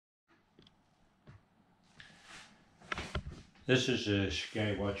This is a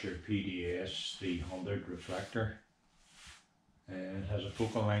Skywatcher PDS 300 reflector. It has a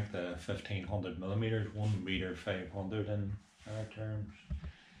focal length of 1500 millimeters, 1 meter 500 in our terms.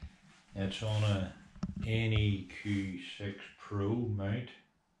 It's on a NEQ6 Pro mount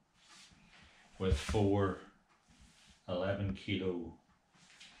with 4 11 kilo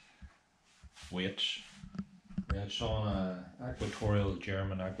weights. It's on a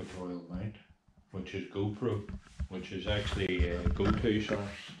German equatorial mount, which is GoPro, which is actually a go-to source.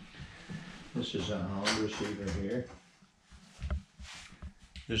 This is a hand receiver here.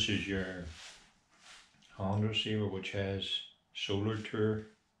 This is your hand receiver, which has solar tour,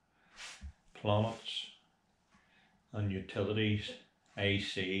 planets and utilities,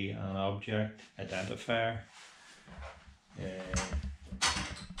 IC and object identifier. It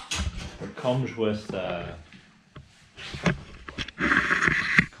comes with a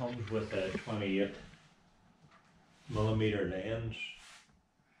 28 millimeter lens,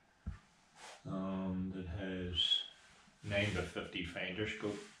 and it has 9x50 finder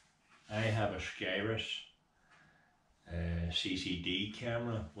scope. I have a Skywatcher CCD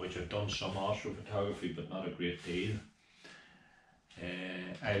camera, which I've done some astrophotography but not a great deal.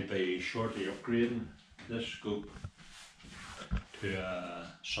 I'll be shortly upgrading this scope to a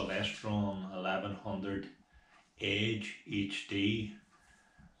Celestron 1100 Edge HD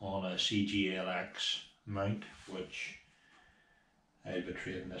on a CGLX mount, which I'll be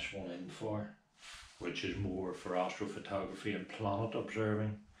trading this one in for, which is more for astrophotography and planet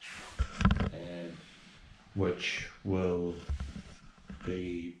observing, which will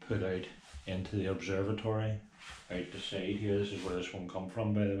be put out into the observatory out the side here. This is where this one come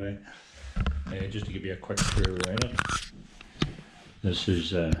from, by the way. Just to give you a quick tour around it. This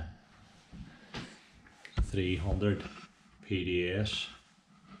is a 300 PDS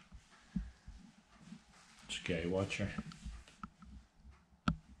Skywatcher.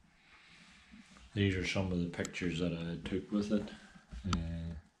 These are some of the pictures that I took with it.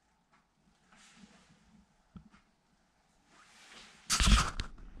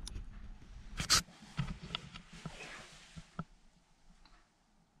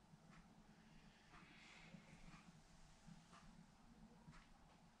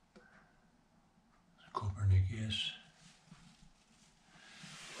 Copernicus.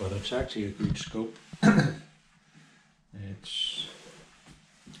 But it's actually a good scope. It's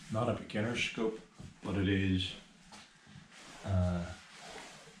not a beginner scope, but it is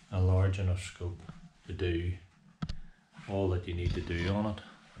a large enough scope to do all that you need to do on it.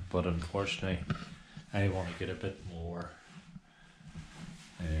 But unfortunately, I want to get a bit more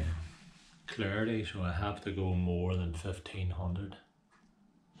clarity, so I have to go more than 1500.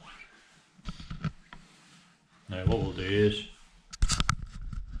 Now what we'll do is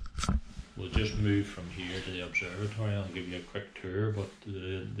we'll just move from here to the observatory. I'll give you a quick tour, but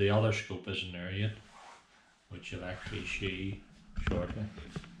the other scope isn't there yet, which you'll actually see shortly.